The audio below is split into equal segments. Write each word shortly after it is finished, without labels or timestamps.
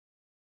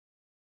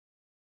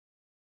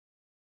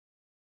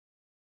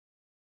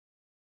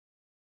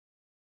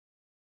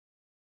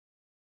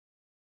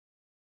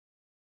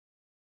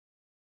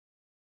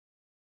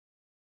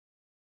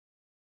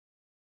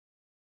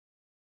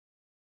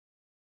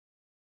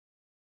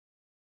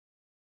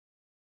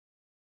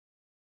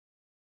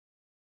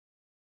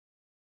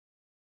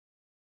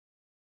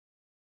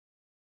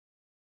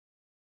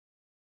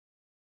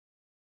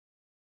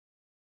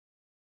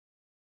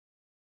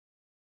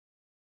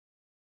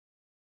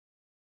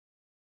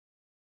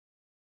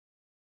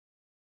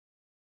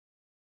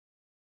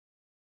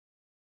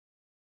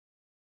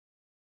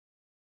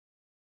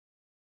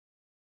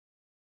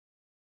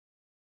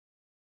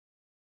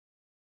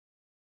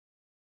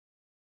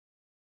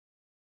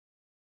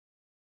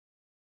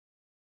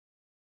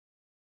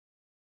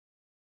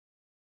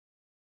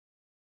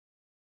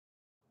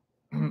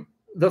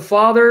the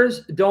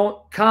fathers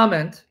don't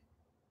comment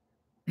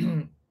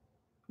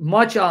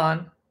much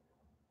on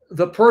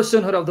the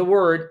personhood of the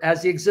Word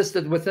as he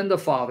existed within the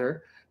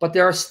Father, but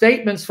there are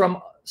statements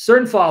from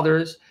certain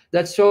fathers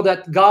that show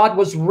that God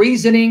was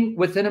reasoning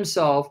within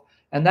himself,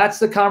 and that's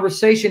the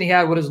conversation he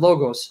had with his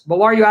Logos. But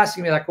why are you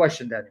asking me that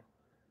question, Daniel?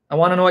 I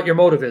want to know what your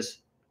motive is.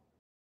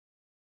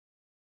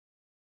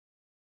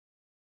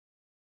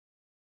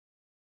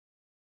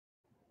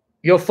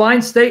 You'll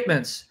find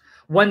statements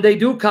when they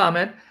do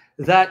comment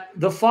that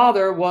the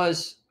Father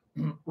was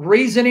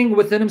reasoning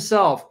within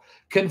himself,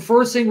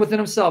 conversing within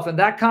himself, and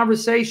that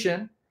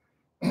conversation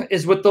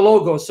is with the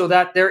Logos, so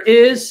that there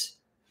is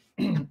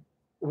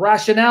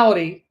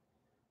rationality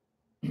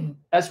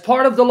as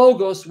part of the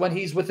Logos when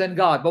he's within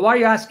God. But why are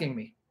you asking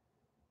me?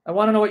 I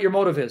want to know what your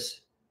motive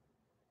is.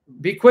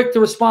 Be quick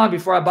to respond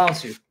before I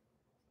bounce you.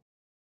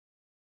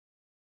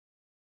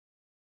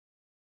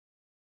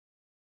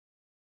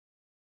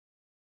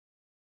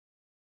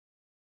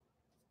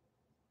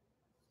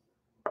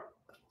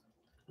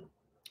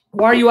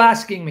 Why are you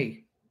asking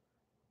me?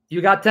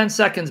 You got 10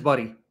 seconds,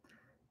 buddy.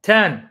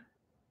 10,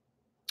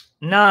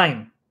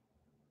 9,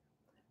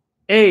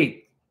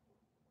 8,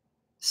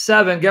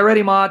 7. Get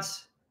ready,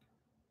 mods.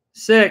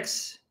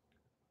 6,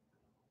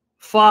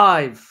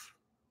 5,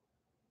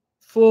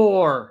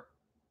 4,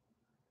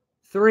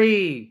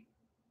 3,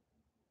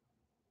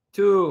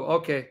 2.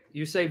 Okay,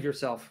 you saved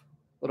yourself,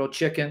 little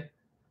chicken,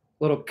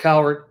 little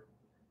coward.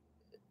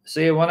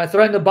 See, when I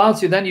threatened to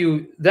bounce you,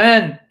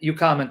 then you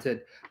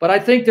commented. But I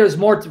think there's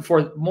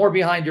more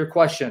behind your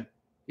question.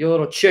 You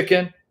little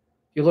chicken,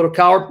 you little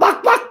coward.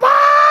 Bak, bak,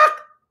 bak!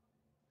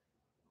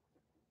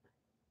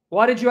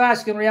 Why did you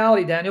ask in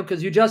reality, Daniel?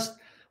 Because you just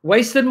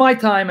wasted my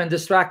time and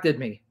distracted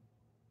me.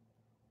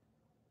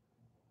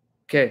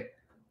 Okay.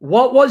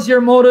 What was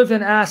your motive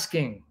in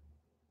asking?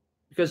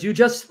 Because you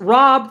just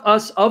robbed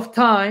us of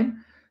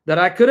time that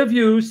I could have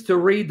used to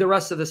read the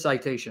rest of the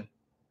citation.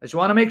 I just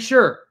want to make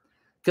sure.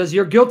 Because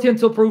you're guilty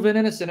until proven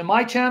innocent. In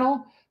my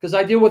channel, because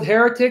I deal with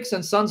heretics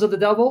and sons of the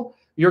devil,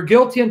 you're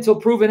guilty until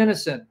proven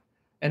innocent.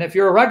 And if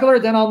you're a regular,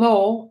 then I'll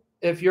know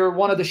if you're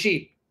one of the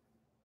sheep.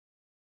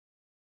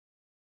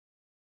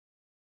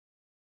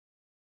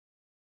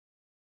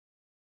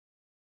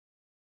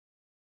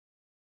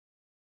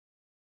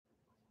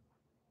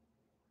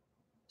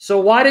 So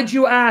why did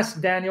you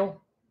ask,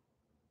 Daniel?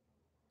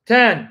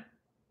 10,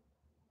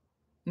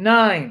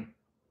 9,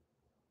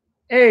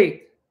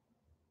 8,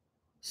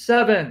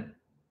 7,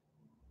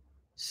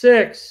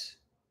 6,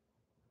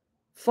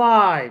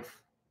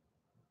 5,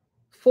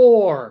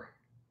 4,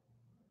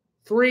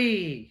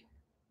 3,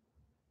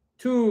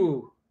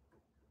 2.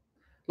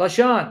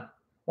 Lashan,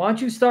 why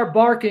don't you start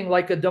barking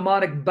like a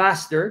demonic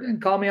bastard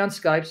and call me on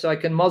Skype so I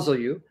can muzzle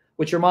you,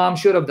 which your mom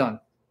should have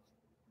done.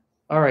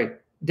 All right.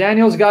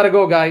 Daniel's got to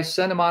go, guys.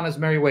 Send him on his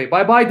merry way.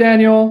 Bye-bye,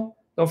 Daniel.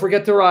 Don't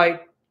forget to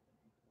write.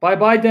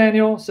 Bye-bye,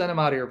 Daniel. Send him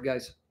out of here,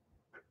 guys.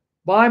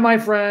 Bye, my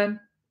friend.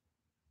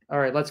 All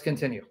right, let's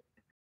continue.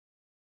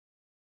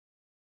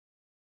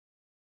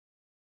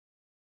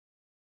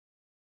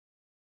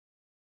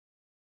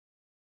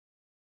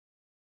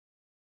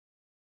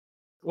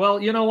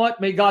 Well, you know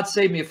what? May God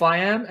save me if I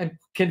am, and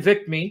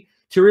convict me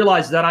to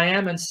realize that I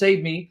am, and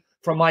save me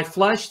from my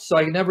flesh so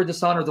I never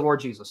dishonor the Lord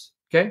Jesus.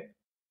 Okay?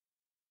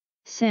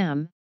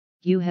 Sam,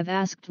 you have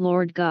asked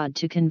Lord God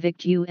to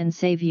convict you and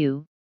save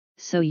you,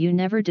 so you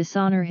never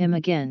dishonor him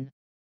again.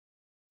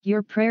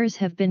 Your prayers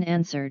have been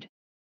answered.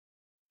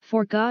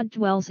 For God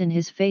dwells in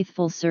his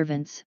faithful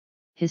servants,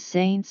 his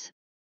saints,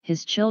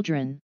 his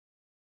children.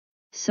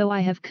 So I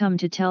have come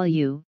to tell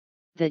you,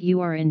 that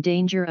you are in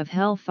danger of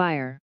hell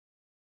fire.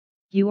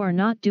 You are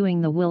not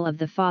doing the will of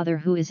the Father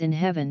who is in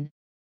heaven,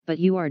 but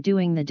you are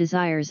doing the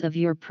desires of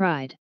your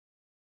pride.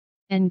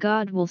 And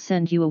God will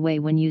send you away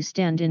when you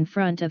stand in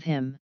front of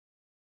him.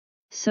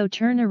 So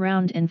turn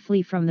around and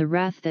flee from the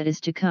wrath that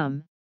is to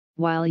come,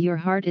 while your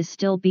heart is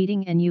still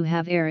beating and you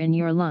have air in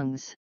your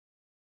lungs.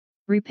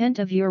 Repent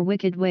of your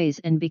wicked ways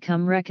and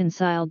become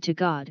reconciled to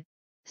God,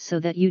 so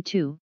that you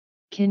too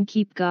can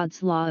keep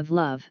God's law of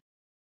love.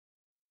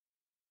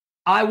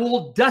 I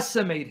will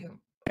decimate him.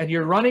 And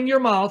you're running your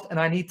mouth, and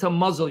I need to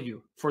muzzle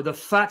you for the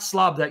fat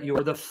slob that you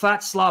are. The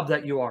fat slob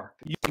that you are.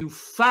 You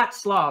fat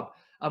slob.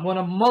 I'm going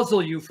to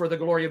muzzle you for the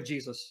glory of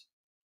Jesus.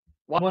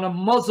 I'm going to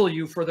muzzle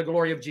you for the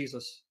glory of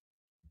Jesus.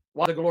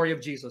 Why the glory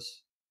of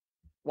Jesus?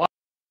 Why?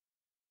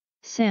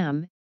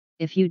 Sam,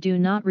 if you do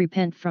not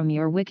repent from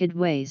your wicked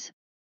ways,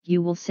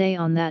 you will say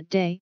on that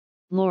day,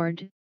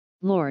 Lord,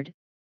 Lord,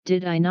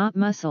 did I not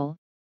muzzle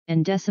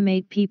and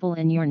decimate people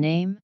in your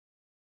name?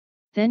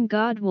 Then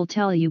God will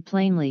tell you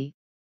plainly,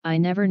 I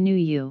never knew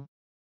you.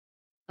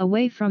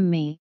 Away from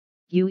me,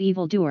 you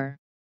evildoer.